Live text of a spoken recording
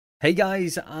Hey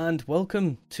guys, and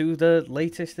welcome to the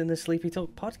latest in the Sleepy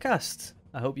Talk podcast.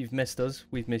 I hope you've missed us.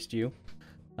 We've missed you.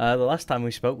 The last time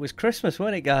we spoke was Christmas,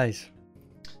 wasn't it, guys?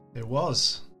 It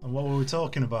was. And what were we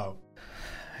talking about?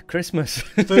 Christmas.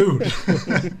 Food.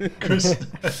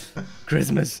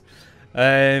 Christmas.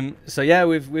 So yeah,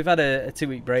 we've had a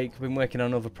 2-week break. Been working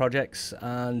on other projects,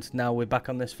 and now we're back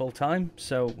on this full time.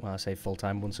 So I say full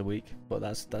time once a week, but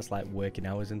that's like working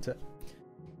hours, isn't it?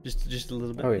 Just a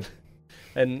little bit. Oh yeah.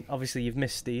 And obviously you've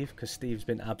missed Steve, because Steve's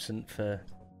been absent for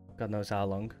God knows how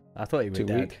long. I thought he was 2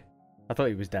 dead. weeks. I thought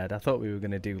he was dead. I thought we were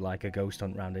going to do like a ghost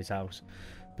hunt round his house,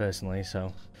 personally,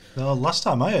 so... No, last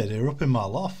time I heard you were up in my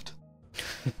loft.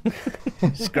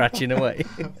 Scratching away.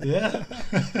 Yeah.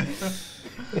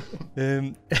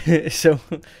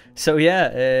 So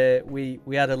yeah,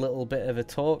 we had a little bit of a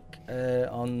talk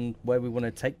on where we want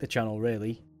to take the channel,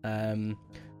 really.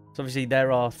 So obviously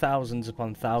there are thousands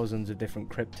upon thousands of different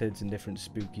cryptids and different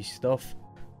spooky stuff,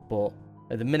 but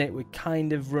at the minute we're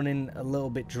kind of running a little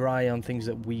bit dry on things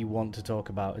that we want to talk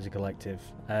about as a collective.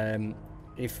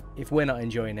 If we're not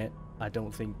enjoying it, I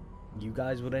don't think you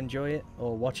guys would enjoy it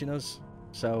or watching us.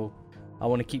 So I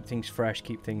want to keep things fresh,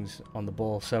 keep things on the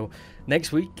ball. So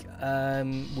next week,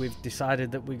 we've decided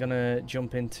that we're going to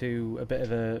jump into a bit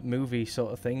of a movie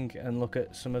sort of thing and look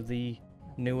at some of the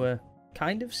newer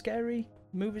kind of scary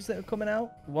movies that are coming out.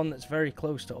 One that's very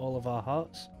close to all of our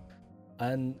hearts.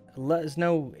 And let us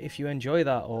know if you enjoy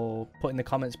that, or put in the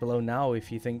comments below now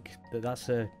if you think that that's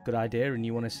a good idea and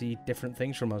you want to see different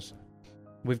things from us.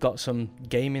 We've got some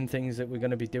gaming things that we're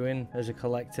going to be doing as a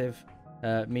collective.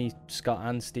 Me, Scott,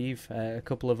 and Steve, a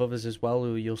couple of others as well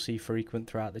who you'll see frequent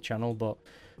throughout the channel. But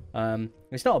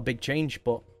it's not a big change,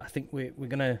 but I think we're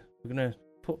gonna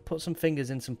put some fingers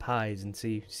in some pies and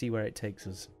see where it takes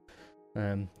us.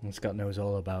 And Scott knows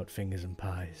all about fingers and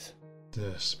pies.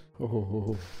 Yes.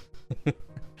 Oh.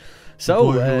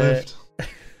 So The boy who lived.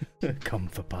 come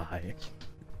for pie.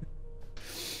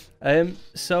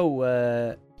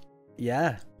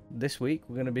 Yeah, this week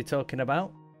we're going to be talking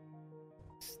about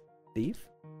Steve,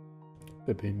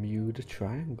 The Bermuda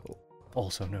Triangle.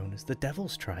 also known as the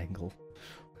Devil's Triangle.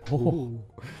 Oh.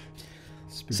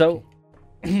 So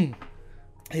it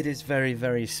is very,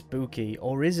 very spooky,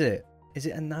 or is it? Is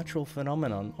it a natural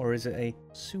phenomenon, or is it a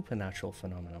supernatural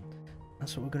phenomenon?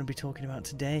 That's what we're going to be talking about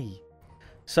today.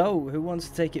 So, who wants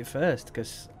to take it first?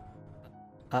 Because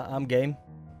I'm game.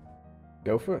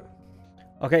 Go for it.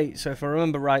 Okay, so if I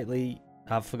remember rightly,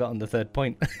 I've forgotten the third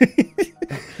point.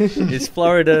 It's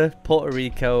Florida, Puerto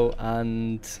Rico,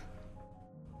 and...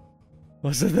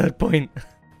 What's the third point?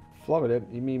 Florida?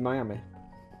 You mean Miami?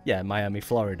 Yeah, Miami,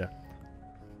 Florida.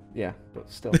 Yeah, but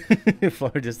still.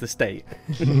 Florida's the state.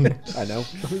 I know.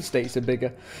 States are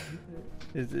bigger.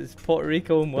 Is Puerto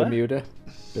Rico and what? Bermuda.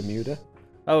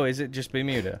 Oh, is it just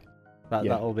Bermuda? Yeah.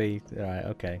 That'll be right.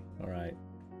 Okay, all right.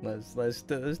 Let's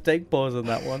take pause on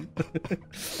that one.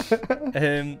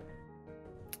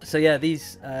 So yeah,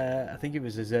 these I think it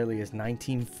was as early as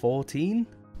 1914.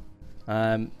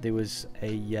 There was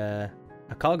a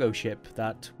cargo ship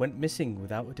that went missing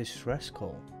without a distress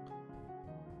call.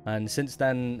 And since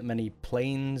then, many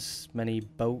planes, many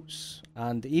boats,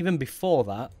 and even before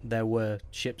that, there were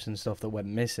ships and stuff that went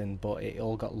missing, but it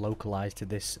all got localized to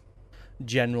this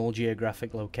general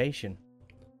geographic location.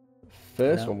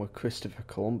 First No. one was Christopher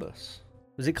Columbus.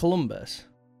 Was it Columbus?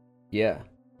 Yeah.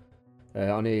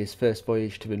 On his first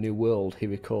voyage to the New World, he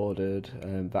recorded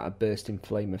that a bursting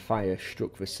flame of fire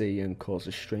struck the sea and caused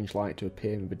a strange light to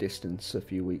appear in the distance a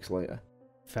few weeks later.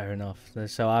 Fair enough.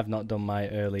 So I've not done my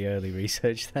early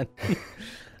research then.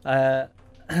 I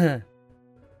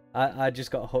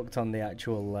just got hooked on the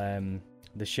actual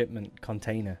the shipment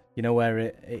container. You know, where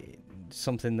it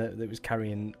something that was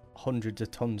carrying hundreds of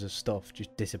tons of stuff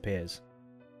just disappears.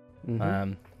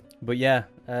 Mm-hmm. But yeah,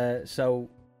 so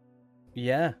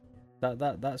yeah,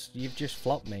 that's you've just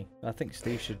flopped me. I think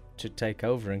Steve should take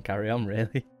over and carry on,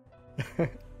 really.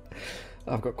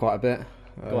 I've got quite a bit.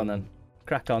 Go on then.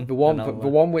 Crack on. The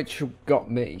one which got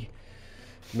me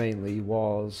mainly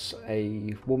was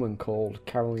a woman called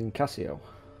Caroline Cassio.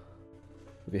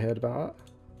 Have you heard about that?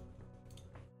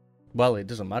 Well, it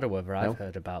doesn't matter whether No? I've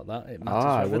heard about that. It I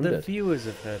matters whether the wondered. viewers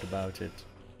have heard about it.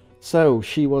 So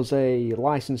she was a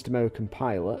licensed American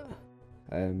pilot.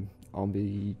 On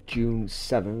the June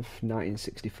 7th,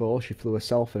 1964, she flew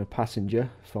herself and a passenger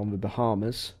from the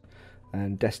Bahamas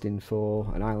and destined for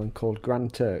an island called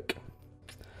Grand Turk.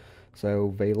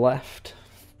 So they left,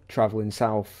 travelling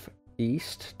south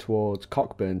east towards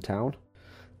Cockburn Town.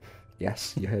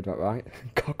 Yes, you heard that right.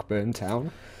 Cockburn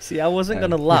Town. See, I wasn't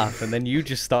going to laugh, and then you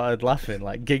just started laughing,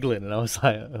 like giggling, and I was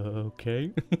like,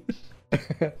 okay.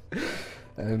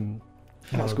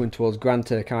 That's going towards Grand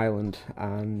Turk Island,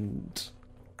 and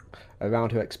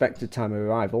around her expected time of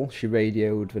arrival, she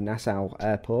radioed the Nassau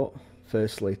airport,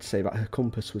 firstly to say that her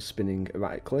compass was spinning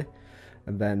erratically,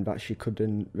 and then that she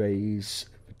couldn't raise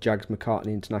Jags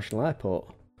McCartney International Airport,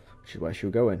 which is where she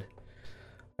was going.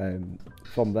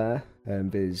 From there,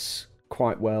 there's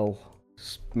quite well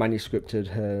manuscripted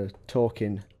her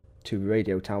talking to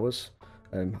radio towers.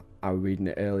 I was reading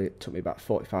it earlier, it took me about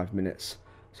 45 minutes,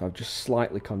 so I've just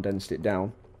slightly condensed it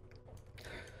down.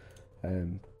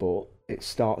 But it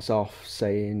starts off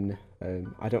saying,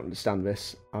 I don't understand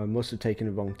this, I must have taken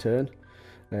a wrong turn.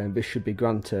 This should be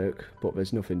Grand Turk, but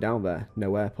there's nothing down there,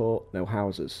 no airport, no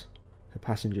houses. The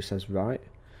passenger says, right.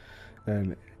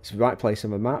 It's the right place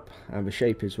on the map, and the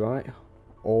shape is right.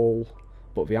 All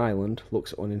but the island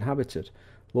looks uninhabited.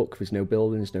 Look, there's no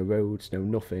buildings, no roads, no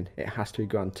nothing. It has to be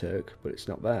Grand Turk, but it's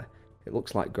not there. It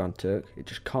looks like Grand Turk, it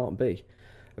just can't be.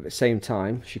 At the same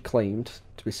time, she claimed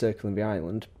to be circling the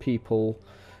island. People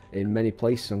in many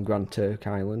places on Grand Turk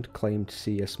Island claimed to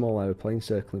see a small aeroplane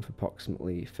circling for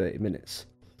approximately 30 minutes.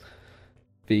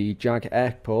 The Jag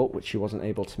airport, which she wasn't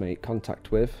able to make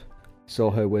contact with, saw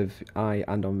her with eye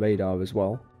and on radar as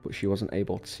well, but she wasn't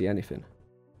able to see anything.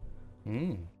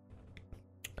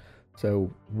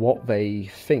 So what they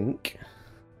think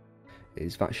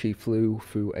is that she flew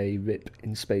through a rip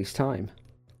in space-time,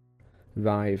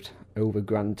 arrived over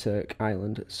Grand Turk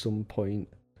Island at some point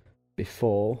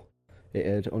before it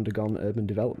had undergone urban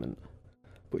development,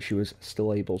 but she was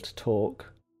still able to talk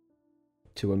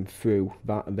to them through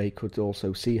that, and they could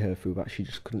also see her through that. She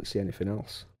just couldn't see anything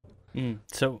else.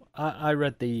 So I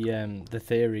read the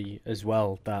theory as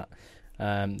well that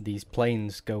these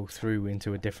planes go through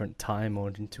into a different time or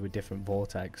into a different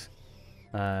vortex,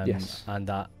 Yes. and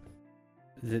that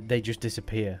they just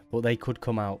disappear, but they could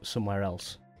come out somewhere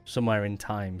else, somewhere in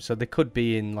time. So they could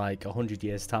be in like 100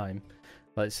 years' time,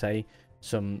 let's say,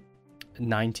 some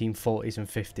 1940s and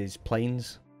 50s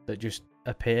planes that just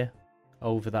appear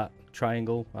over that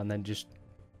triangle and then just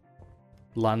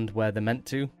land where they're meant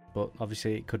to. But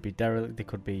obviously it could be derelict, there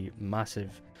could be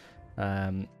massive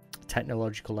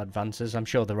technological advances. I'm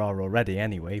sure there are already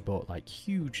anyway, but like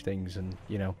huge things, and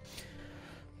you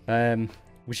know,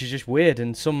 which is just weird.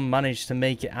 And some manage to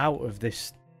make it out of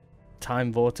this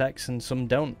time vortex and some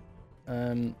don't.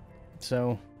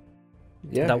 So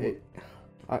yeah,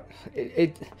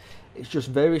 it's just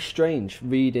very strange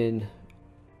reading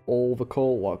all the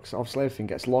call logs. Obviously everything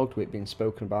gets logged with it being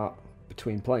spoken about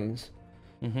between planes.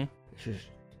 It's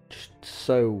just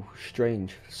so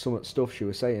strange, some of the stuff she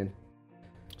was saying.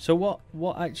 So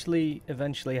what actually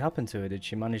eventually happened to her? Did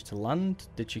she manage to land?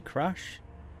 Did she crash?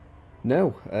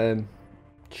 No,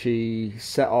 she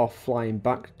set off flying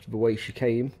back the way she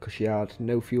came because she had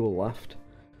no fuel left,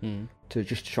 to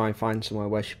just try and find somewhere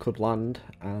where she could land,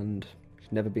 and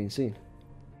she's never been seen.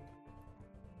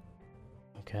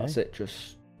 Okay. That's it,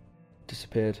 just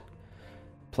disappeared.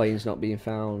 Planes not being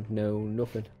found, no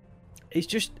nothing. It's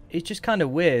just kind of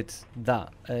weird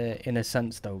that, in a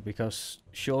sense though, because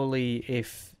surely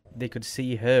if they could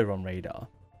see her on radar,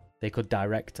 they could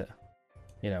direct her.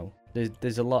 You know,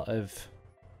 there's a lot of,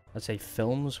 I'd say,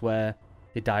 films where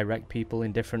they direct people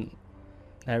in different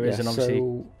areas, and obviously.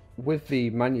 So with the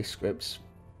manuscripts,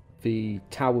 the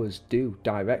towers do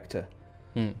direct her.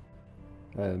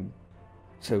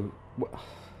 So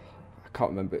I can't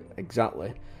remember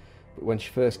exactly, but when she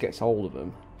first gets hold of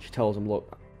them, she tells them,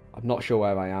 "Look, I'm not sure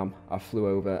where I am. I flew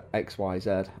over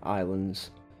XYZ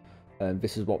islands, and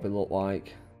this is what they look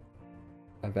like."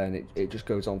 And then it just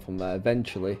goes on from there.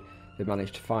 Eventually, they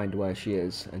manage to find where she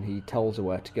is, and he tells her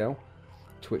where to go,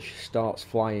 to which she starts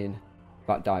flying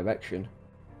that direction,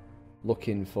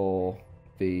 looking for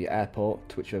the airport,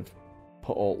 to which have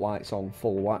put all lights on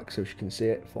full whack so she can see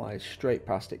it, flies straight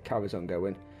past it, carries on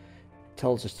going,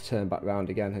 tells us to turn back round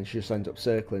again, and she just ends up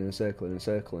circling and circling and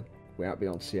circling without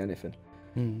being able to see anything.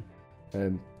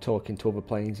 Talking to other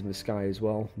planes in the sky as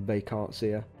well, they can't see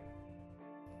her.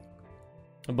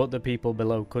 But the people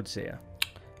below could see her.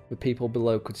 The people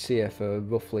below could see her for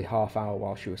roughly half hour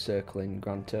while she was circling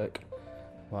Grand Turk.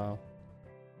 Wow.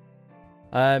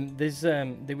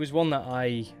 There was one that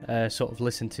I sort of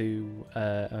listened to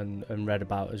and read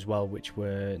about as well, which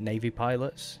were Navy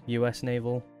pilots, US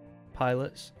naval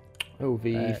pilots. Oh,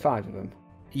 the 5 of them.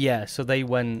 Yeah, so they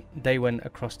went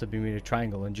across the Bermuda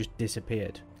Triangle and just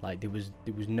disappeared. Like there was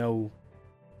no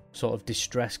sort of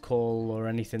distress call or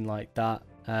anything like that.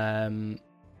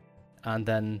 And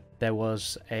then there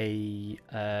was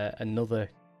another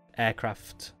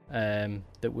aircraft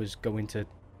that was going to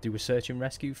do a search and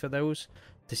rescue for those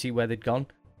to see where they'd gone,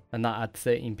 and that had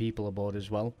 13 people aboard as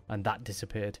well, and that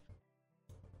disappeared.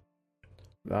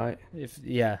 Right.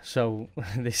 So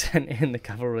they sent in the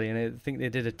cavalry, and I think they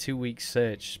did a 2-week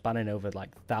search spanning over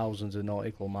like thousands of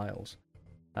nautical miles.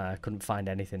 Couldn't find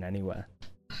anything anywhere,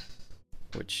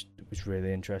 which was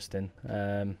really interesting.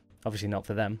 Obviously not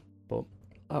for them, but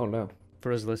Oh no.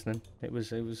 for us listening, it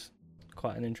was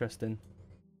quite an interesting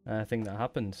thing that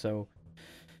happened. So,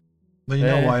 But you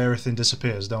know why everything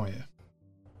disappears, don't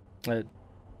you?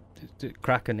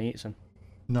 Kraken eats them.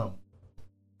 No.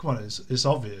 Come on, it's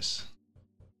obvious.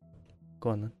 Go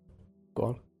on then. Go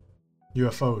on.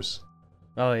 UFOs.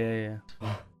 Oh yeah.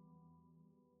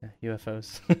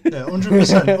 UFOs. Yeah,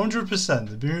 100%. 100%.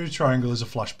 The Bermuda Triangle is a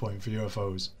flashpoint for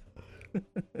UFOs.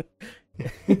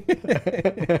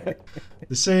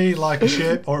 They see like a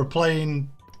ship or a plane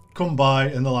come by,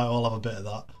 and they're like, "I'll have a bit of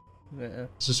that," Yeah.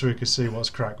 just so we can see what's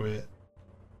crack with it.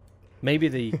 Maybe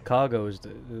the cargoes,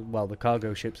 the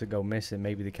cargo ships that go missing,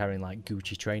 maybe they're carrying like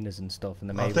Gucci trainers and stuff,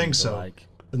 and I think so. Like,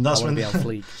 And that's I when wanna be on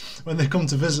fleek. when they come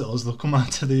to visit us, they'll come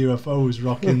out to the UFOs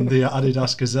rocking the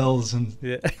Adidas Gazelles, and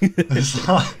Yeah. it's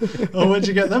like, "Oh, where'd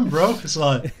you get them, bro?" It's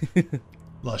like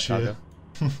last year,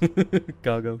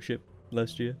 Cargo ship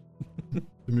last year.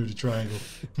 Bermuda Triangle.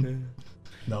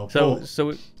 No, So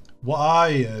but what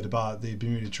I heard about the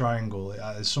Bermuda Triangle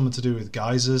is something to do with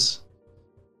geysers.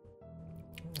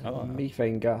 Oh.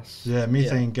 Methane gas. Yeah,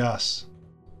 methane gas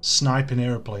sniping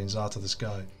airplanes out of the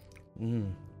sky.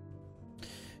 Mm.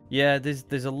 Yeah,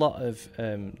 there's a lot of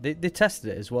they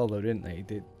tested it as well though, didn't they?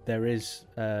 There's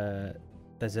a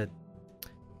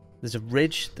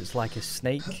ridge that's like a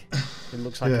snake. It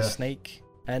looks like a snake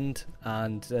end,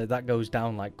 and that goes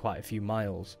down like quite a few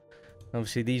miles.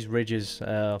 Obviously, these ridges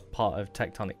are part of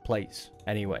tectonic plates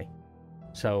anyway,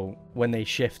 so when they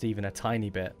shift even a tiny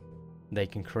bit, they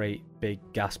can create big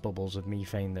gas bubbles of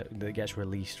methane that gets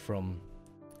released from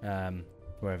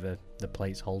wherever the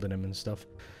plate's holding them and stuff.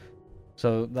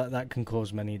 So that can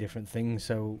cause many different things.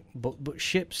 So, but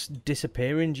ships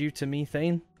disappearing due to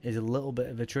methane is a little bit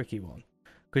of a tricky one,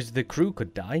 because the crew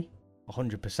could die,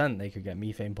 100%. They could get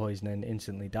methane poisoning and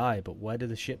instantly die. But where do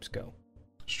the ships go?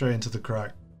 Straight into the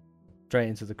crack. Straight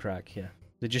into the crack. Yeah,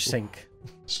 they just sink.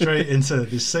 Straight into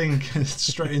they sink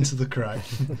straight into the crack.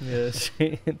 Yeah.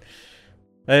 Straight in.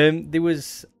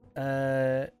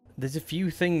 There's a few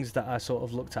things that I sort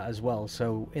of looked at as well.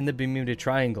 So in the Bermuda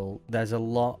Triangle, there's a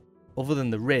lot. Other than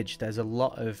the ridge, there's a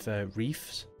lot of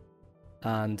reefs,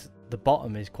 and the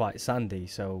bottom is quite sandy,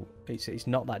 so it's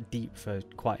not that deep for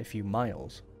quite a few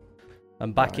miles.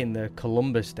 And back in the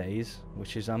Columbus days,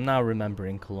 which is, I'm now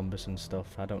remembering Columbus and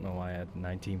stuff, I don't know why I had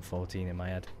 1914 in my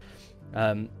head,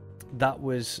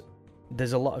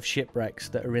 there's a lot of shipwrecks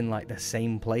that are in like the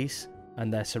same place,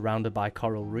 and they're surrounded by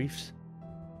coral reefs.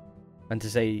 And to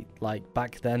say, like,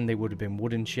 back then they would have been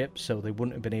wooden ships, so they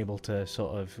wouldn't have been able to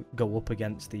sort of go up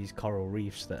against these coral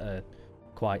reefs that are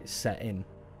quite set in.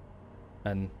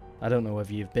 And I don't know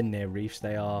whether you've been near reefs,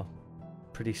 they are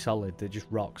pretty solid. They're just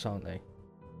rocks, aren't they?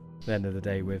 At the end of the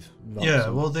day, with Yeah,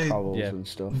 well, corals and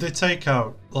stuff. they take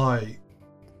out like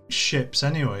ships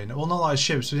anyway. Well, not like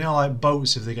ships, but you know, like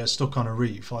boats. If they get stuck on a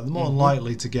reef, like they're more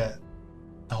likely to get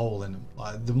a hole in them.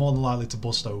 Like they're more than likely to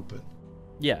bust open.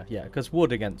 Yeah, because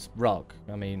wood against rock,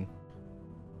 I mean...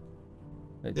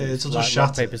 It'll It's just like shatter.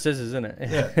 rock, paper, scissors, isn't it?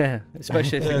 Yeah.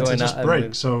 Especially if Yeah, you're it'll going just at break.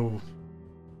 them. So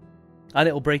And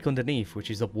it'll break underneath, which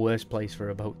is the worst place for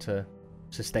a boat to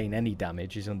sustain any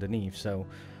damage, is underneath. So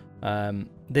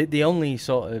the only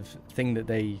sort of thing that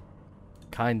they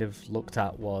kind of looked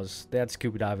at was they had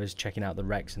scuba divers checking out the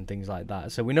wrecks and things like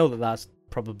that. So we know that that's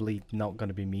probably not going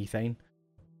to be methane,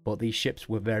 but these ships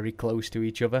were very close to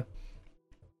each other.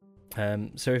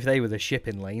 So if they were the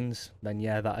shipping lanes, then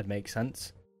yeah, that'd make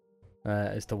sense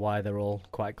as to why they're all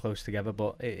quite close together.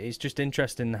 But it's just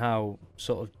interesting how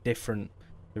sort of different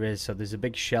there is. So there's a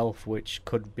big shelf which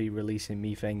could be releasing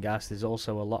methane gas. There's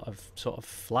also a lot of sort of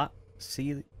flat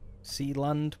sea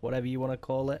land, whatever you want to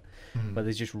call it, but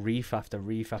there's just reef after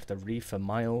reef after reef for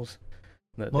miles.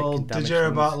 Well, did you hear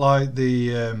about like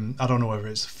the I don't know whether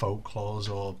it's folklore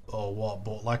or what,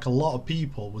 but like a lot of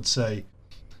people would say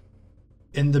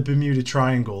in the Bermuda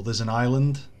Triangle there's an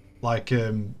island like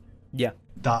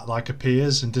that like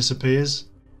appears and disappears.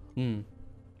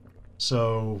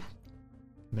 So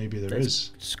maybe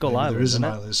there's Skull maybe Island. there is an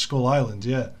isn't it? island. Skull Island,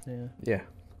 yeah. Yeah.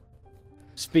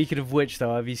 Speaking of which,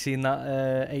 though, have you seen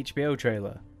that HBO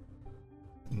trailer?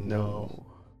 No.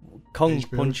 Kong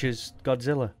HBO? punches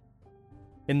Godzilla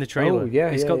in the trailer. Oh, yeah,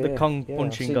 It's yeah, got the yeah. Kong Yeah, I've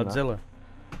punching seen that. Godzilla.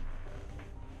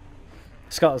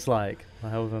 Scott's like,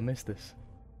 how have I missed this?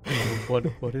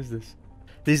 What is this?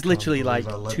 There's literally like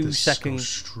I let 2 this go seconds.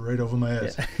 straight over my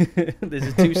head. Yeah. There's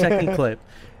a 2-second clip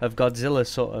of Godzilla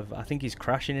sort of, I think he's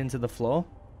crashing into the floor,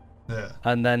 Yeah.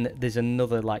 And then there's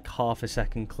another like half a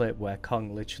second clip where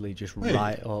Kong literally just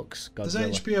right hooks Godzilla.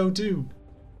 Does HBO do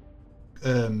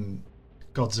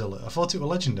Godzilla? I thought it was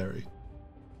Legendary.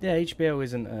 Yeah, HBO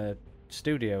isn't a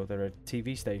studio; they're a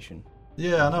TV station.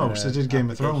 Yeah, I know. Because they did Game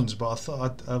of Thrones, but I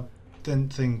thought I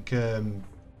didn't think.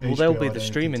 Well, they'll be the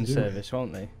streaming service,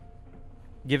 won't they?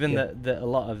 Given that a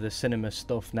lot of the cinema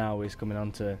stuff now is coming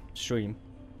onto stream.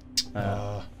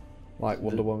 Like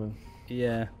Wonder Woman.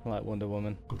 Yeah, like Wonder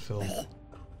Woman. Good film.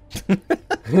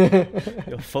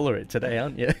 You're full of it today,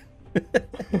 aren't you?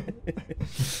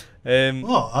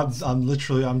 Well,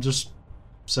 I'm just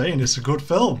saying it's a good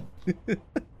film.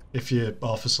 If you're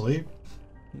half asleep.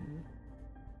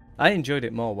 I enjoyed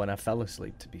it more when I fell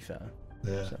asleep, to be fair.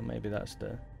 Yeah. So maybe that's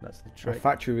the trick. I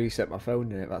factory reset my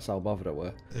phone in it. That's how bothered I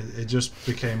were. It just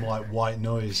became like white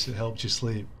noise. It helped you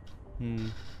sleep.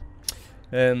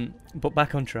 But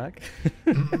back on track.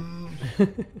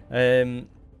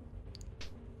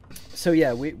 So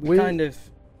yeah, we kind of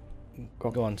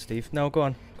go on, Steve. No, go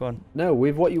on. No,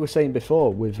 with what you were saying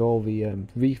before, with all the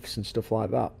reefs and stuff like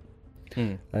that.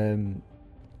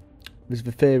 There's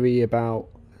the theory about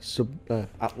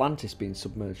Atlantis being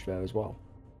submerged there as well.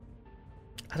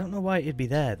 I don't know why it'd be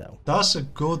there though. That's a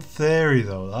good theory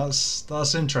though.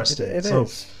 That's interesting. It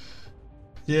is.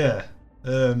 Yeah.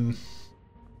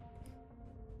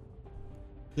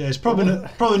 Yeah, it's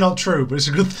probably not true, but it's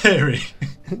a good theory.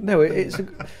 No,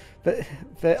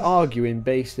 they're arguing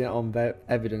based it on their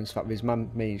evidence that there's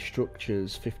man-made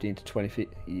structures 15 to 20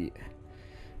 feet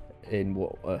in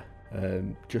water,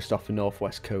 just off the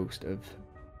northwest coast of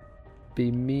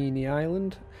Bimini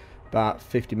Island, about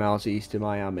 50 miles east of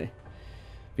Miami.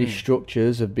 These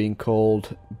structures have been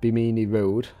called Bimini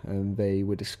Road, and they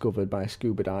were discovered by a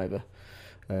scuba diver.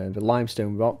 The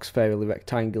limestone rocks, fairly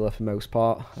rectangular for most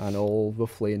part, and all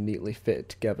roughly and neatly fitted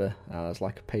together as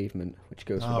like a pavement, which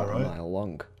goes for about a mile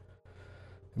long.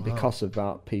 And because of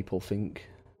that, people think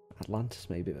Atlantis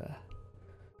may be there.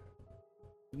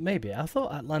 Maybe. I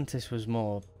thought Atlantis was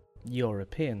more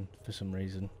European for some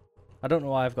reason. I don't know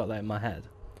why I've got that in my head.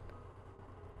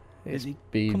 It's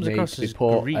been made to be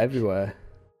Greek everywhere.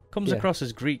 Comes across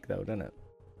as Greek though, doesn't it?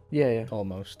 Yeah.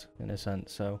 Almost, in a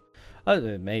sense. So,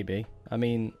 maybe. I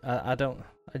mean, I don't.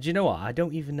 Do you know what? I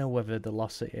don't even know whether the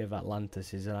lost city of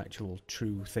Atlantis is an actual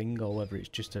true thing or whether it's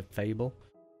just a fable.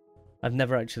 I've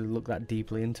never actually looked that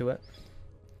deeply into it.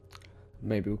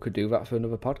 Maybe we could do that for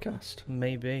another podcast.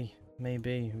 Maybe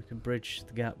we could bridge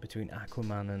the gap between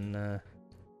Aquaman and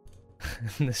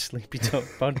the Sleepy Talk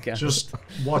podcast. Just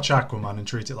watch Aquaman and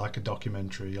treat it like a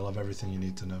documentary. You'll have everything you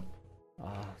need to know.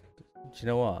 Do you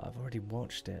know what? I've already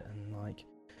watched it and like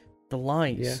the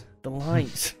lights, the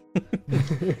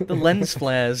lens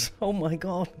flares. Oh my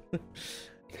god.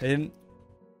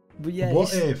 But yeah.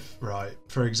 What if, right?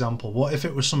 For example, what if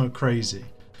it was something crazy?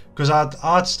 Because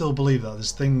I'd still believe that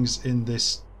there's things in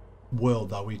this world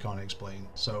that we can't explain.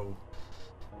 So,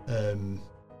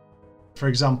 for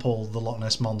example, the Loch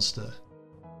Ness monster.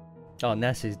 Oh,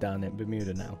 Ness is down in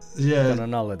Bermuda now. Yeah. She's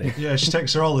on holiday. Yeah, she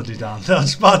takes her holiday down. I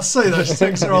was about to say that. She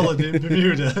takes her holiday in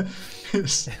Bermuda.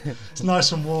 It's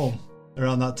nice and warm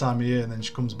around that time of year, and then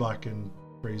she comes back and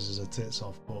freezes her tits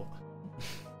off. But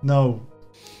no,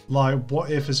 like, what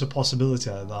if it's a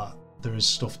possibility that there is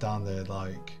stuff down there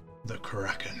like the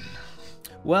Kraken?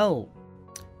 Well,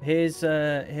 here's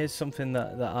something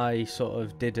that I sort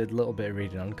of did a little bit of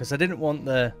reading on, because I didn't want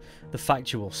the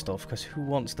factual stuff, because who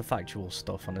wants the factual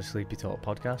stuff on a Sleepy Talk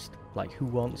podcast? Like, who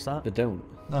wants that? They don't.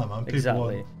 No, man.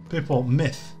 People want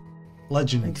myth,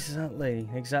 legend.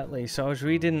 Exactly. So I was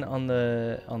reading on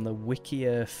the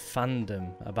Wikia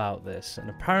fandom about this, and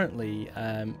apparently,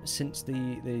 since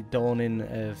the dawning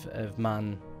of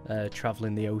man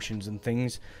traveling the oceans and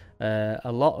things,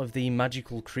 a lot of the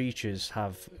magical creatures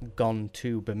have gone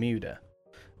to Bermuda,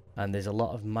 and there's a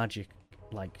lot of magic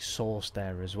like source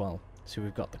there as well. So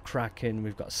we've got the Kraken,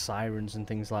 we've got sirens and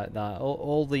things like that.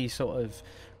 All these sort of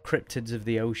cryptids of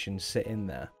the ocean sit in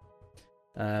there,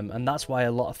 and that's why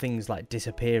a lot of things like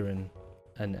disappear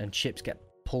and ships get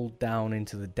pulled down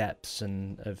into the depths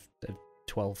and of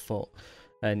 12 foot,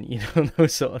 and you know,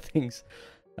 those sort of things.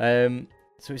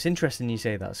 So it's interesting you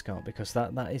say that, Scott, because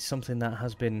that is something that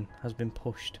has been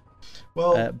pushed.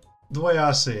 Well, the way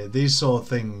I see it, these sort of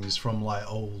things from like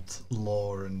old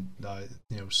lore and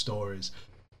stories,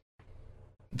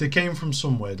 they came from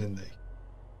somewhere, didn't they?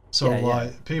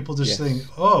 So people just think,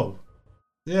 oh,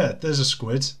 yeah, there's a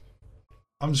squid.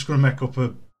 I'm just going to make up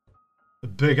a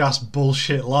big ass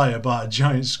bullshit lie about a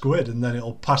giant squid, and then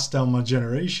it'll pass down my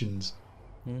generations.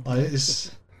 Mm-hmm. Like,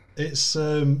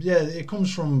 it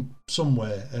comes from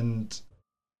somewhere, and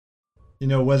You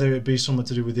know, whether it be something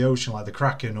to do with the ocean, like the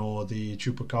Kraken or the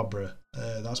Chupacabra.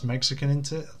 That's Mexican,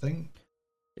 isn't it? I think.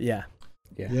 Yeah.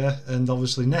 Yeah, and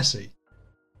obviously Nessie.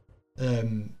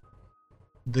 They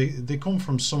come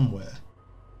from somewhere.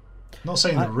 Not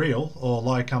saying they're real, or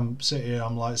like I'm sitting here,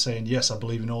 I'm like saying yes, I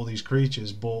believe in all these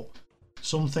creatures, but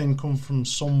something come from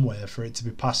somewhere for it to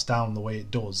be passed down the way it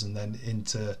does, and then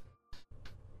into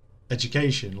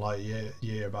education, like you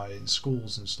hear about it in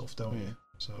schools and stuff, don't you?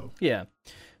 So yeah.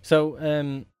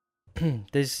 So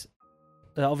there's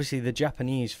obviously the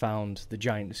Japanese found the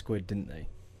giant squid, didn't they?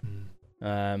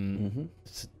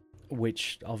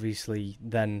 Which obviously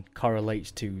then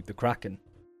correlates to the Kraken.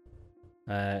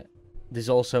 They've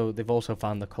also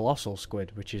found the colossal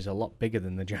squid, which is a lot bigger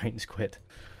than the giant squid,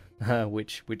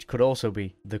 which could also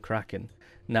be the Kraken.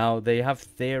 Now they have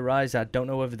theorized, I don't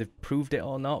know whether they've proved it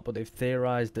or not, but they've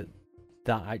theorized that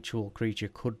that actual creature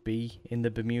could be in the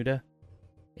Bermuda,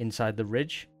 inside the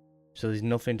ridge. So there's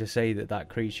nothing to say that that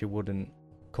creature wouldn't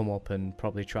come up and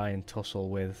probably try and tussle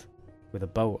with a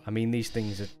boat. I mean, these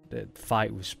things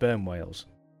fight with sperm whales.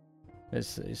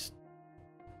 It's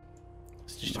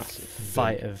just a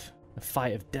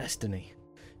fight of destiny,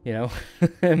 you know.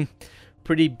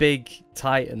 Pretty big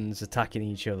titans attacking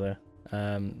each other.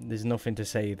 There's nothing to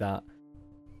say that,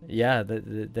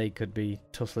 that they could be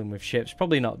tussling with ships.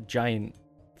 Probably not giant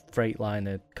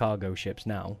freightliner cargo ships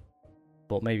now,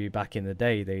 but maybe back in the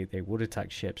day they would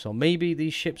attack ships. Or maybe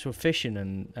these ships were fishing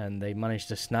and they managed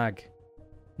to snag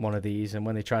one of these, and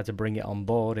when they tried to bring it on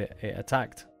board, it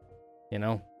attacked, you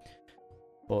know.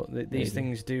 But these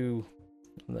things do.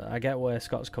 I get where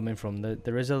Scott's coming from.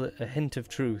 There is a hint of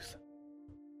truth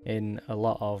in a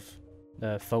lot of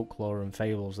folklore and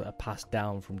fables that are passed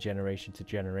down from generation to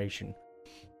generation.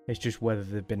 It's just whether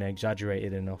they've been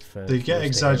exaggerated enough. They get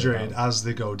exaggerated as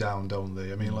they go down, don't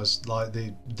they? I mean,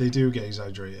 they do get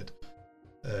exaggerated,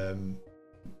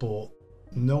 but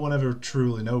no one ever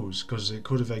truly knows, because it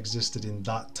could have existed in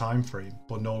that time frame,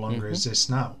 but no longer exists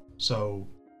now. So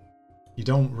you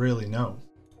don't really know.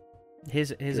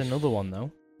 Here's another one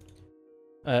though.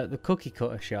 The cookie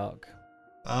cutter shark.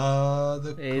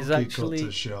 The cookie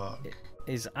cutter shark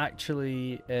is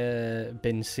actually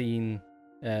been seen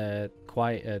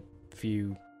quite a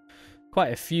few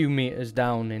meters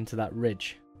down into that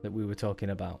ridge that we were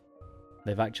talking about.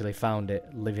 They've actually found it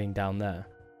living down there.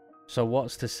 So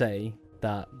what's to say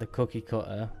that the cookie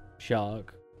cutter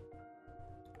shark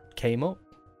came up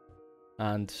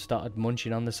and started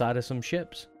munching on the side of some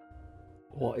ships?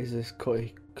 What is this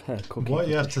cookie what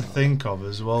you have to shark? think of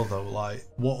as well, though, like,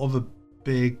 what other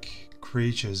big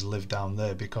creatures live down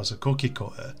there? Because a cookie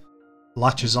cutter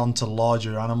latches onto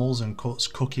larger animals and cuts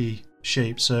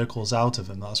cookie-shaped circles out of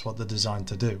them. That's what they're designed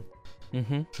to do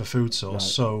for food source.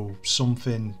 Right. So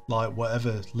something like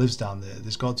whatever lives down there,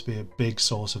 there's got to be a big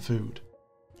source of food.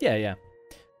 Yeah.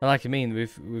 And like I mean,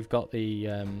 we've got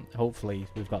the hopefully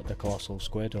we've got the colossal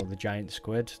squid or the giant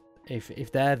squid.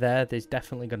 If they're there, there's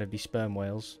definitely going to be sperm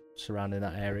whales surrounding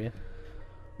that area.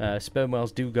 Sperm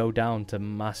whales do go down to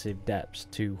massive depths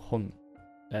to hunt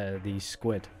these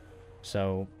squid.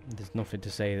 So there's nothing to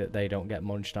say that they don't get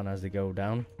munched on as they go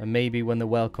down. And maybe when the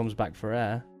whale comes back for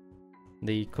air,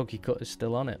 the cookie cutter's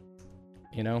still on it,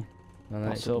 you know? And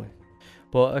then it's up.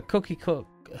 But a cookie cut...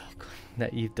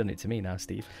 You've done it to me now,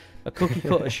 Steve. A cookie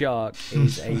cutter shark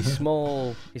is a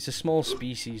small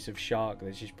species of shark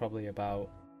that's just probably about...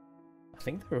 I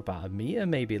think they're about a metre,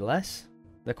 maybe less.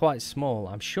 They're quite small.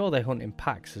 I'm sure they hunt in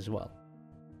packs as well.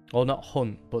 Or not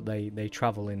hunt, but they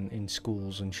travel in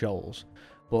schools and shoals.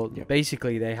 But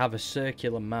basically they have a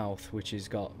circular mouth which has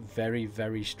got very,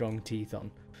 very strong teeth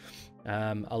on.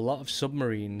 A lot of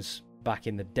submarines back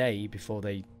in the day, before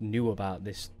they knew about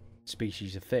this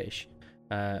species of fish,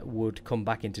 would come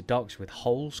back into docks with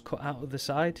holes cut out of the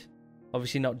side.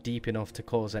 Obviously not deep enough to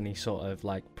cause any sort of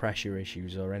like pressure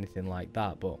issues or anything like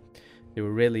that, but they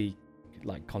were really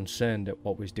like concerned at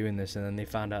what was doing this, and then they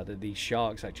found out that these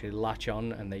sharks actually latch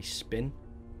on and they spin,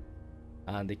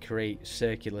 and they create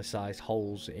circular sized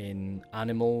holes in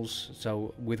animals.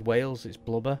 So with whales it's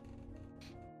blubber.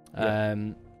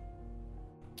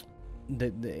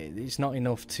 It's not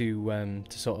enough to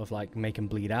sort of like make them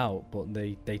bleed out, but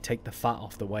they take the fat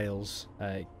off the whales.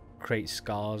 It creates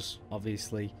scars,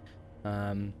 obviously.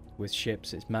 With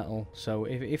ships, it's metal. So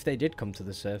if they did come to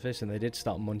the surface and they did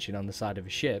start munching on the side of a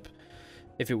ship,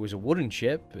 if it was a wooden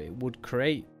ship, it would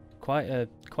create quite a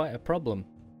problem.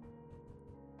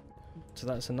 So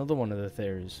that's another one of the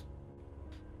theories.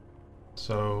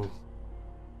 So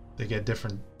they get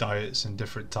different diets and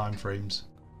different time frames.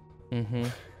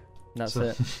 That's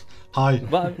it.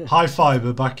 High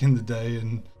fiber back in the day,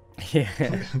 and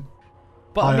yeah.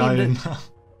 But high I mean, iron.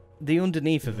 the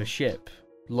underneath of a ship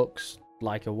looks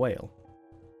like a whale.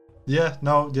 Yeah,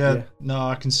 no,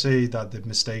 I can see that they'd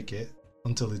mistake it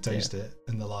until they taste it,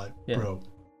 and they're like, bro,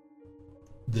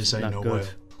 this ain't no whale.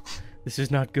 This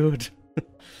is not good.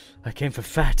 I came for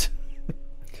fat.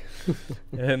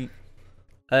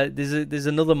 There's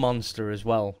another monster as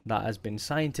well that has been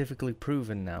scientifically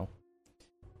proven now,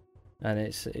 and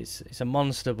it's a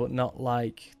monster, but not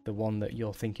like the one that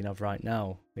you're thinking of right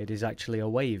now. It is actually a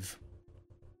wave.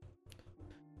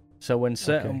 So when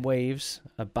certain waves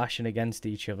are bashing against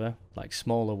each other, like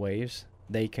smaller waves,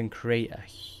 they can create a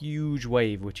huge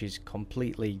wave which is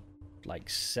completely like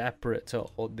separate to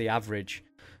the average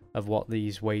of what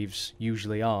these waves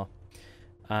usually are.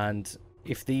 And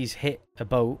if these hit a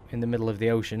boat in the middle of the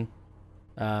ocean,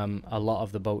 a lot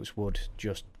of the boats would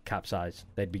just capsize.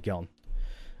 They'd be gone.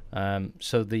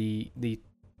 So the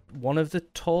one of the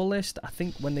tallest, I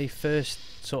think, when they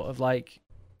first sort of like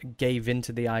gave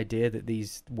into the idea that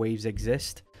these waves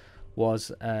exist,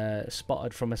 was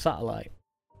spotted from a satellite,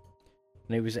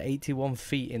 and it was 81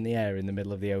 feet in the air in the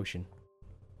middle of the ocean.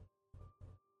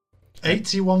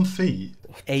 81 feet?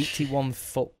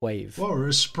 81-foot wave. What,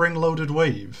 a spring-loaded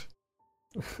wave?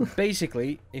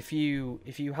 Basically, if you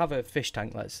have a fish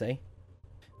tank, let's say,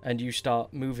 and you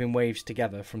start moving waves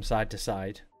together from side to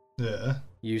side,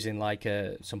 using like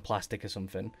some plastic or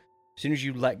something, as soon as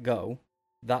you let go,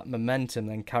 that momentum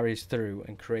then carries through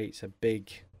and creates a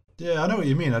big... Yeah, I know what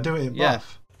you mean. I do it in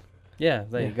Bath. Yeah,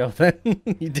 there you go then.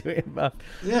 You do it in Bath.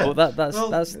 Yeah. But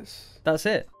that's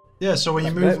it. Yeah, so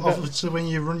when when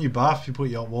you run your bath, you put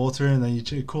your hot water in, and then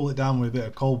you cool it down with a bit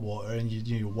of cold water, and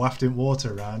you waft in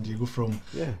water around. You go from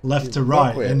left to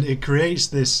right, and it creates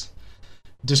this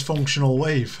dysfunctional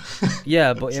wave.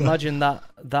 Yeah, but imagine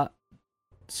that.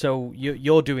 So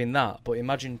you're doing that, but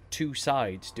imagine two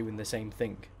sides doing the same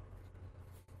thing,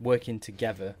 working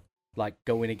together, like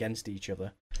going against each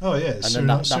other. Oh yeah, and then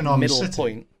that middle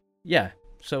point. Yeah.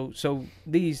 So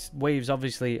these waves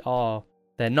obviously are.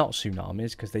 They're not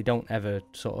tsunamis because they don't ever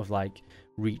sort of like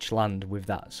reach land with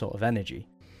that sort of energy.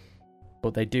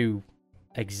 But they do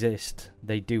exist.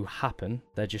 They do happen.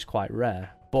 They're just quite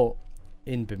rare. But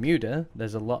in Bermuda,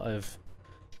 there's a lot of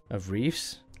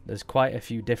reefs. There's quite a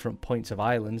few different points of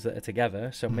islands that are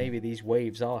together. So maybe these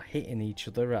waves are hitting each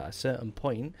other at a certain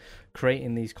point,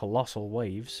 creating these colossal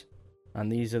waves.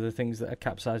 And these are the things that are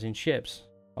capsizing ships.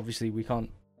 Obviously, we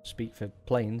can't speak for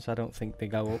planes. I don't think they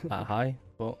go up that high,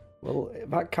 but... Well,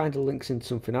 that kind of links into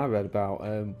something I read about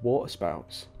water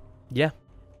spouts. Yeah.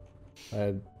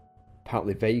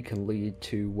 Apparently they can lead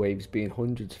to waves being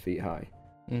hundreds of feet high.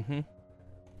 Mm-hmm.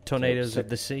 Tornadoes of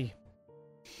the sea.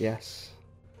 Yes.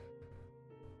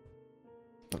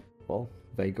 Well,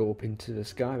 they go up into the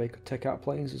sky. They could take out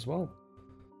planes as well.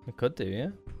 They could do, yeah.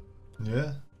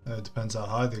 Yeah. It depends how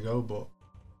high they go, but...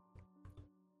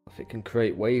 If it can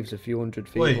create waves a few hundred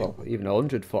feet, well, even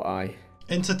 100 foot high.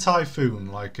 Into typhoon,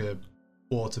 like a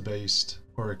water-based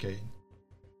hurricane?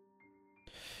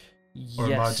 Or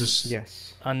yes. am I just...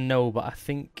 Yes. I know, but I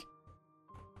think...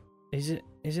 Is it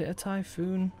a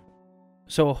typhoon?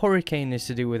 So a hurricane is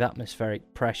to do with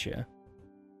atmospheric pressure,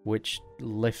 which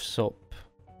lifts up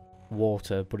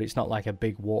water, but it's not like a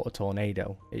big water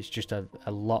tornado. It's just a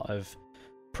lot of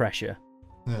pressure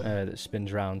that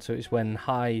spins around. So it's when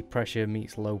high pressure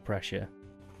meets low pressure.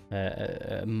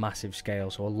 A massive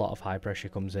scale, so a lot of high pressure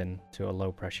comes in to a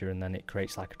low pressure, and then it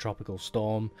creates like a tropical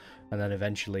storm, and then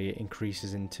eventually it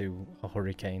increases into a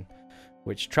hurricane,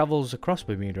 which travels across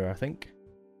Bermuda, I think.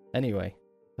 Anyway,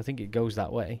 I think it goes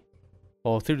that way,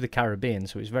 or through the Caribbean,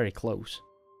 so it's very close.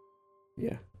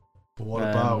 Yeah. But what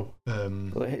about...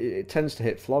 Well, it tends to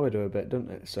hit Florida a bit,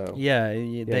 doesn't it? So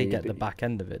they get the back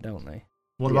end of it, don't they?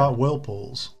 What about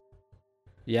whirlpools?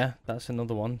 Yeah, that's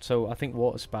another one. So I think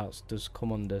water spouts does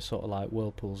come under sort of like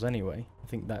whirlpools anyway. I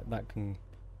think that can...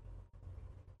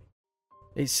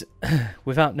 It's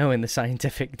without knowing the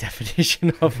scientific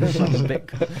definition of them.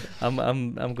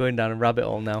 I'm going down a rabbit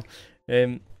hole now.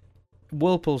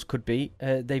 Whirlpools could be.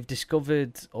 They've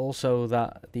discovered also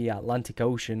that the Atlantic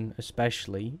Ocean,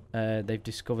 especially, they've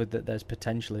discovered that there's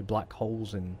potentially black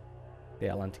holes in the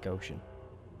Atlantic Ocean.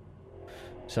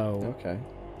 So okay.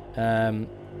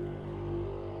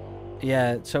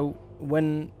 Yeah, so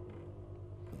when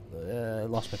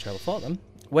lost my trail of thought then.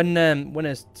 When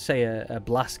a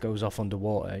blast goes off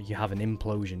underwater, you have an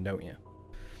implosion, don't you?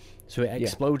 So it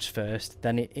explodes first,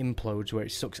 then it implodes where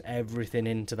it sucks everything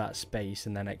into that space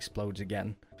and then explodes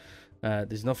again.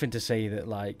 There's nothing to say that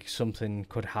like something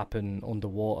could happen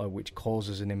underwater which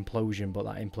causes an implosion, but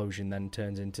that implosion then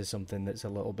turns into something that's a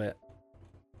little bit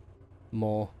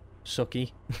more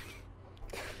sucky.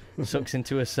 Sucks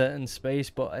into a certain space,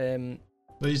 but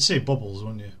But you'd see bubbles,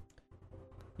 wouldn't you?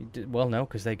 Well, no,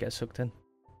 because they get sucked in.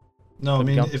 No, I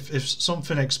mean, if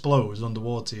something explodes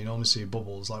underwater, you normally see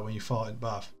bubbles, like when you fart in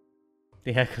bath.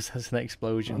 Yeah, because that's an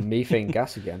explosion. And methane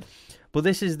gas again. But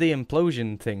this is the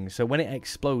implosion thing. So when it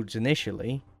explodes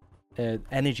initially,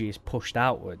 energy is pushed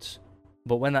outwards.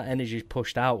 But when that energy is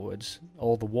pushed outwards,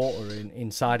 all the water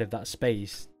inside of that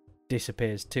space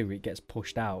disappears too. It gets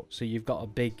pushed out. So you've got a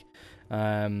big,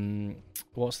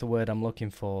 what's the word I'm looking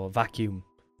for? Vacuum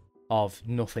of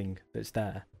nothing that's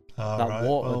there. That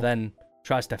water then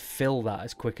tries to fill that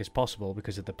as quick as possible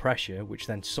because of the pressure, which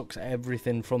then sucks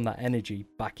everything from that energy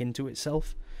back into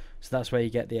itself. So that's where you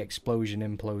get the explosion,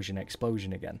 implosion,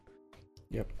 explosion again.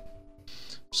 Yep.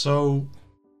 So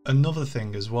another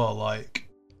thing as well, like,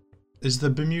 is the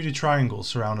Bermuda Triangle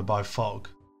surrounded by fog?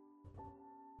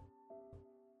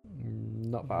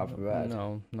 Not that I've read.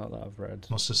 No, not that I've read.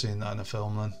 Must have seen that in a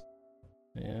film then.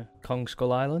 Yeah. Kong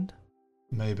Skull Island?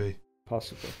 Maybe.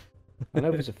 Possibly. I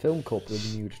know there's a film called The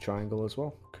Bermuda Triangle as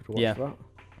well. Could watch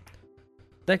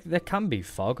that. There can be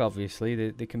fog,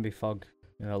 obviously. There can be fog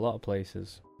in a lot of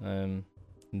places. In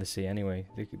the sea, anyway.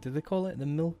 Do they call it the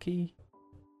Milky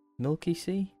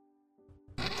Sea?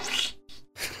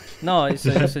 No, it's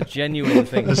a genuine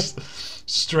thing.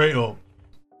 Straight up,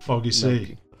 foggy sea.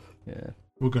 Milky. Yeah.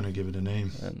 We're gonna give it a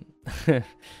name.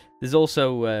 There's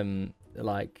also you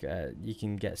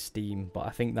can get steam, but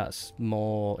I think that's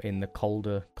more in the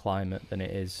colder climate than it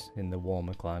is in the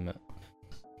warmer climate.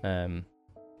 So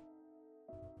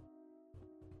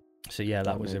yeah,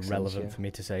 that was irrelevant for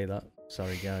me to say that.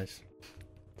 Sorry, guys.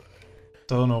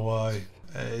 Don't know why.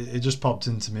 It just popped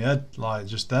into my head, like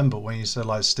just then. But when you said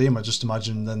like steam, I just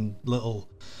imagined them little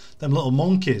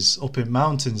monkeys up in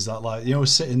mountains that, like, you know,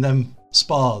 sit in them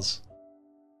spas.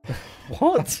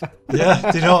 What?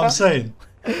 Yeah, do you know what I'm saying?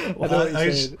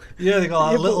 Saying? Yeah, they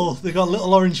got like they got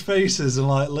little orange faces and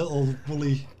like little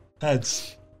woolly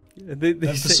heads. They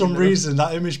and for some reason,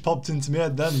 that image popped into my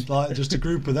head then, like just a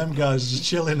group of them guys just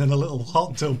chilling in a little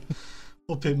hot tub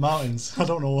up in mountains. I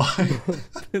don't know why.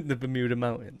 The Bermuda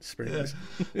Mountain Springs.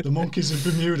 Yeah. The monkeys of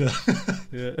Bermuda.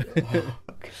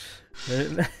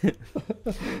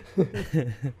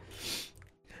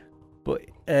 But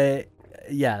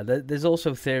yeah, there's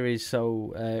also theories.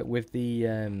 So with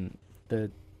the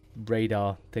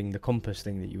radar thing, the compass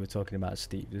thing that you were talking about,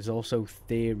 Steve, there's also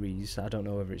theories, I don't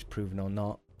know whether it's proven or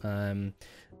not,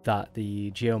 that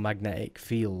the geomagnetic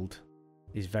field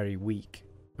is very weak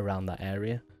around that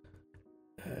area.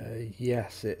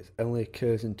 Yes, it only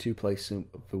occurs in two places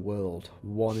of the world.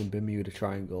 One in Bermuda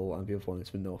Triangle and the other one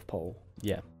is the North Pole.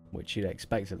 Yeah, which you'd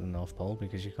expect at the North Pole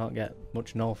because you can't get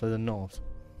much north of the north.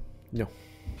 No.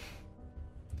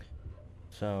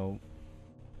 So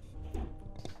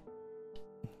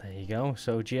there you go.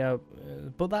 So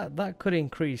but that could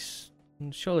increase.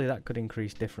 Surely that could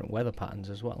increase different weather patterns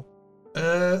as well.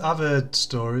 I've heard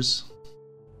stories.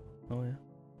 Oh yeah.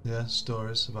 Yeah,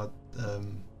 stories about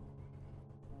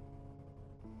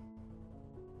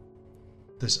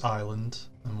this island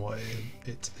and what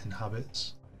it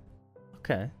inhabits.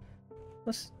 Okay,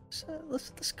 let's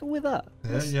go with that.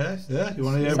 Yeah. You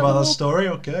want to hear about that story?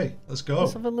 Okay, let's go.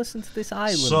 Let's have a listen to this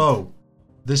island. So,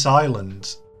 this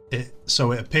island, it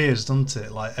appears, doesn't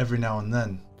it? Like every now and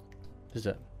then. Is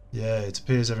it? Yeah, it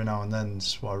appears every now and then.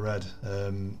 That's what I read.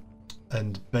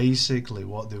 And basically,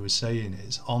 what they were saying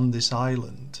is, on this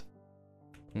island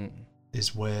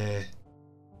is where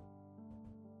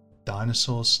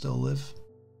dinosaurs still live.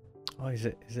 Oh, is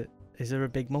there a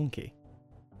big monkey?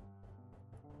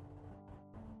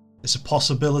 It's a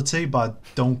possibility, but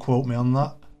don't quote me on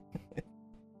that.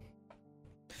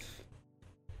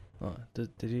 Oh,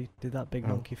 did that big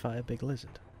monkey fight a big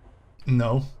lizard?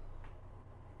 No.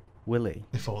 Will he?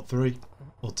 They fought 3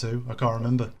 or 2. I can't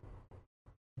remember.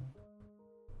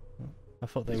 I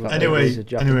thought they were. Anyway, we're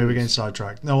getting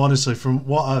sidetracked. No, honestly, from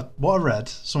what I read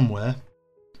somewhere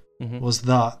was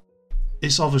that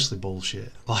it's obviously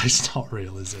bullshit. Like, it's not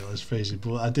real, is it? Let's face it.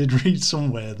 But I did read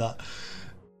somewhere that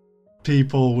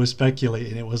people were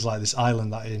speculating it was like this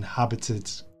island that inhabited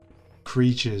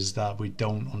creatures that we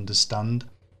don't understand,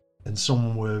 and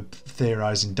some were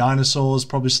theorizing dinosaurs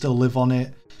probably still live on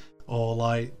it, or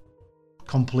like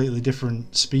completely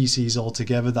different species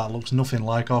altogether that looks nothing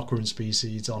like our current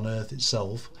species on Earth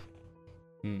itself.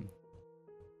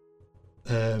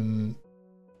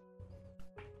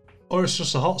 Or it's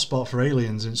just a hotspot for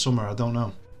aliens in summer. I don't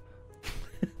know.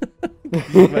 Can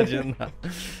you imagine that?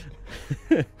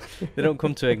 They don't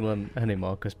come to England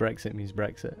anymore because Brexit means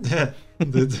Brexit. Yeah.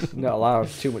 Not allowed.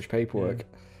 Too much paperwork. Yeah.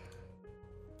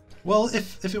 Well,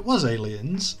 if it was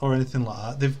aliens or anything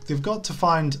like that, they've got to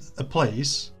find a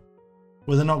place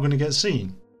where they're not going to get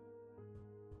seen.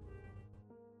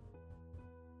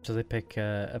 So they pick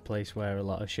a place where a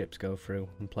lot of ships go through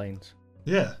and planes.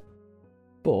 Yeah.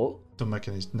 But don't make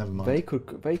any. Never mind. They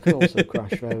could also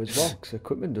crash there as well because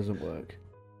equipment doesn't work.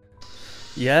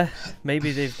 Yeah,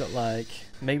 maybe they've got like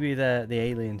the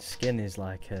alien skin is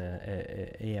like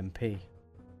a EMP.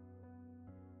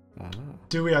 Ah.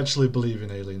 Do we actually believe in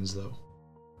aliens though?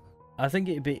 I think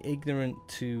it'd be ignorant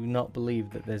to not believe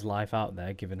that there's life out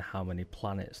there, given how many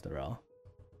planets there are.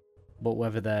 But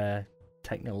whether they're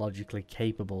technologically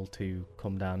capable to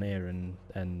come down here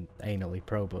and anally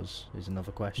probe us is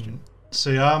another question.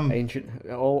 See,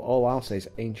 ancient. All I'll say is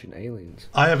ancient aliens.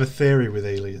 I have a theory with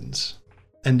aliens,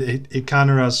 and it kind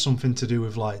of has something to do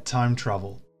with like time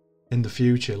travel in the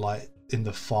future, like in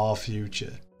the far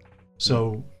future.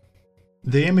 So,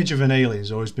 the image of an alien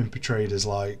has always been portrayed as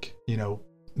like, you know,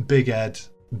 big head,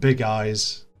 big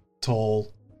eyes,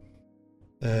 tall.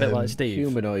 A bit like Steve.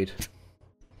 Humanoid.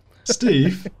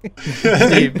 Steve?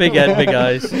 Steve, big head, big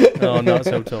eyes. Oh, not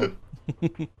so tall.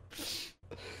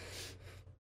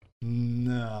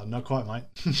 No, not quite,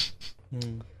 mate.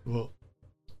 Well,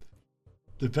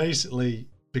 they're basically,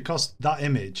 because that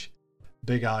image,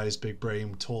 big eyes, big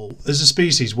brain, tall, as a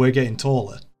species, we're getting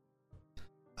taller.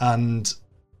 And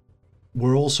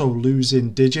we're also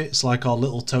losing digits, like our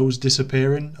little toes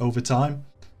disappearing over time.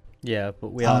 Yeah,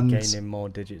 but we are gaining more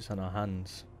digits on our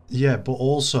hands. Yeah, but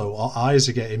also our eyes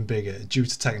are getting bigger due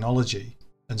to technology,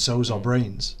 and so is our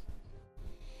brains.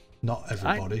 Not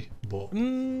everybody, but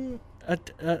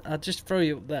I'd just throw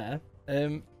you up there.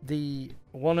 The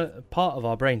part of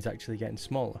our brain's actually getting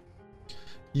smaller.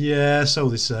 Yeah, so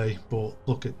they say. But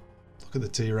look at the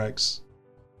T-Rex.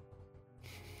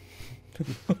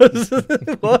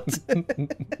 What?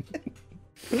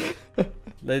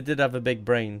 They did have a big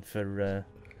brain for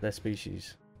their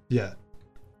species. Yeah,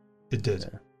 it did.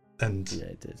 Yeah. And yeah,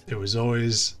 it did. It was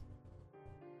always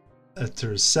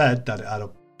said that it had a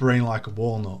brain like a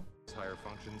walnut. Higher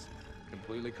functions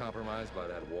completely compromised by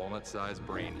that walnut-sized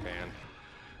brain pan.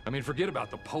 I mean, forget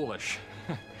about the Polish.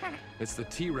 It's the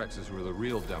T-Rexes who are the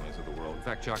real dummies of the world. In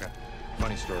fact, Chaka,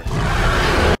 funny story.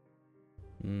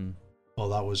 Well,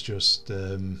 that was just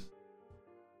Land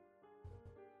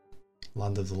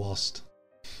of the Lost.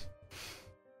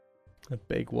 A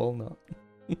big walnut.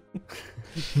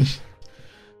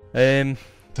 Don't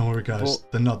worry, guys.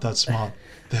 They're not that smart.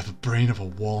 They have a brain of a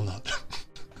walnut.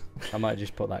 I might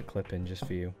just put that clip in just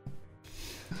for you.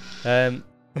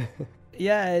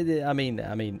 Yeah, I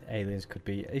mean, aliens could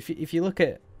be. If you look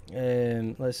at,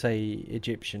 let's say,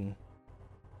 Egyptian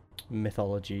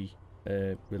mythology,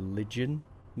 religion,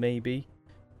 maybe,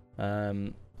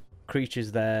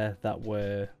 creatures there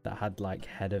that had like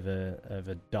head of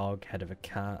a dog, head of a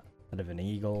cat, head of an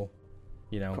eagle,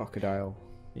 you know, crocodile.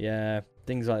 Yeah,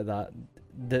 things like that.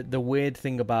 The weird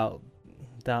thing about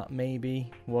that maybe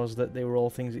was that they were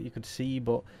all things that you could see,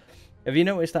 but have you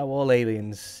noticed that all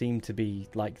aliens seem to be,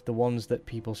 like, the ones that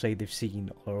people say they've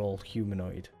seen are all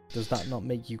humanoid? Does that not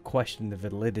make you question the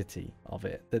validity of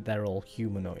it, that they're all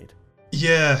humanoid?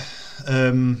 Yeah.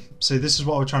 So this is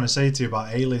what we're trying to say to you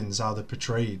about aliens, how they're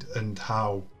portrayed, and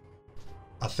how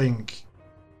I think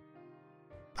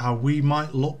how we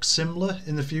might look similar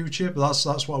in the future, but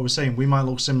that's what I was saying. We might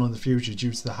look similar in the future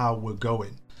due to how we're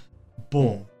going.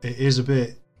 But it is a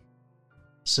bit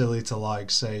silly to like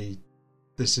say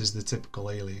this is the typical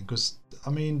alien, because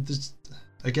I mean,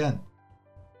 again,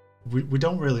 we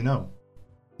don't really know.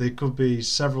 There could be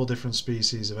several different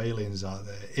species of aliens out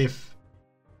there if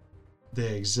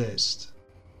they exist.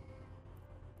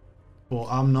 But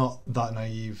I'm not that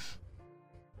naive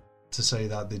to say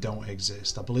that they don't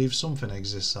exist. I believe something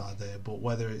exists out there, but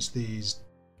whether it's these,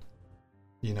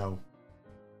 you know,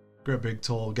 great big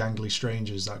tall gangly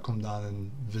strangers that come down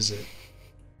and visit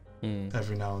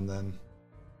every now and then.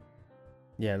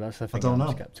 Yeah, that's the thing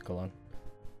I'm skeptical on.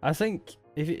 I think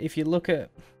if you look at,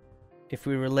 if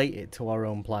we relate it to our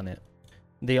own planet,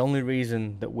 the only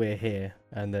reason that we're here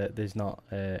and that there's not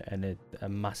a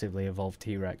massively evolved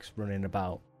T-Rex running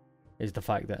about is the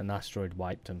fact that an asteroid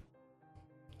wiped them.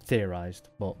 Theorized,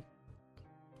 but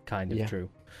kind of true.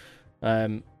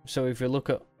 So if you look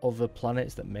at other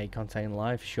planets that may contain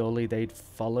life, surely they'd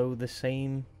follow the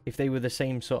same. If they were the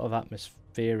same sort of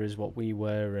atmosphere as what we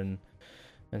were and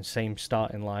same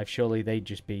start in life, surely they'd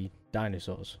just be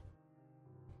dinosaurs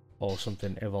or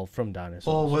something evolved from dinosaurs.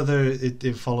 Or whether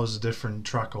it follows a different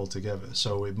track altogether,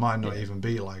 so it might not even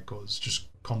be like us, just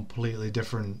completely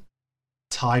different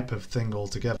type of thing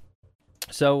altogether.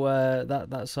 So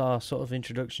that's our sort of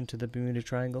introduction to the Bermuda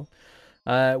Triangle.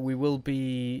 We will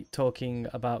be talking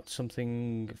about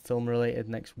something film related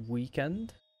next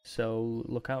weekend. So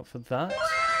look out for that.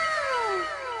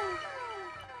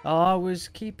 Oh, I was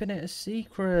keeping it a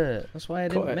secret. That's why I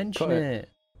didn't mention it.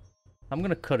 I'm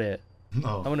gonna cut it.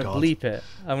 Oh, I'm gonna bleep it.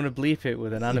 I'm gonna bleep it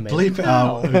with an anime. Bleep it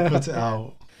out. Cut it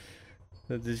out.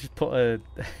 Just put a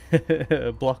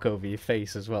block over your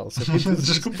face as well. So,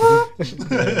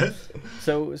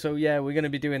 so yeah, we're gonna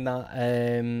be doing that.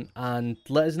 And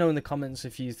let us know in the comments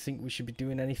if you think we should be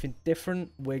doing anything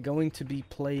different. We're going to be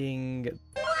playing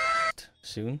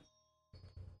soon.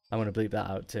 I'm gonna bleep that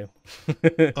out too.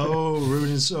 Oh,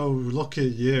 ruining! So look at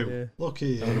you. Yeah. Look at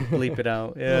you. I'm gonna bleep it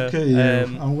out. Yeah. Look at you.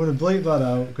 I'm gonna bleep that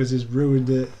out because he's ruined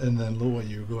it, and then look what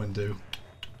you go and do.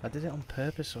 I did it on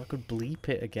purpose so I could bleep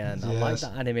it again. Yes. I like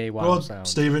that anime wow Well, sound.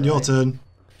 Stephen, your turn.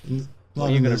 What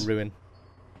are you gonna ruin?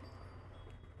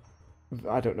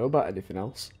 I don't know about anything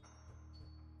else.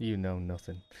 You know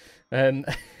nothing.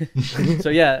 So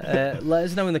yeah, let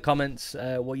us know in the comments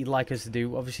what you'd like us to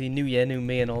do. Obviously, new year, new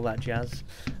me, and all that jazz.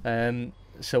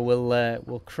 So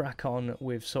we'll crack on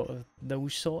with sort of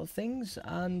those sort of things,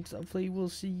 and hopefully we'll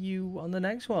see you on the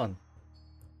next one.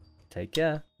 Take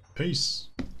care. Peace.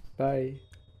 Bye.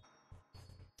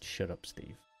 Shut up,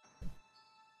 Steve.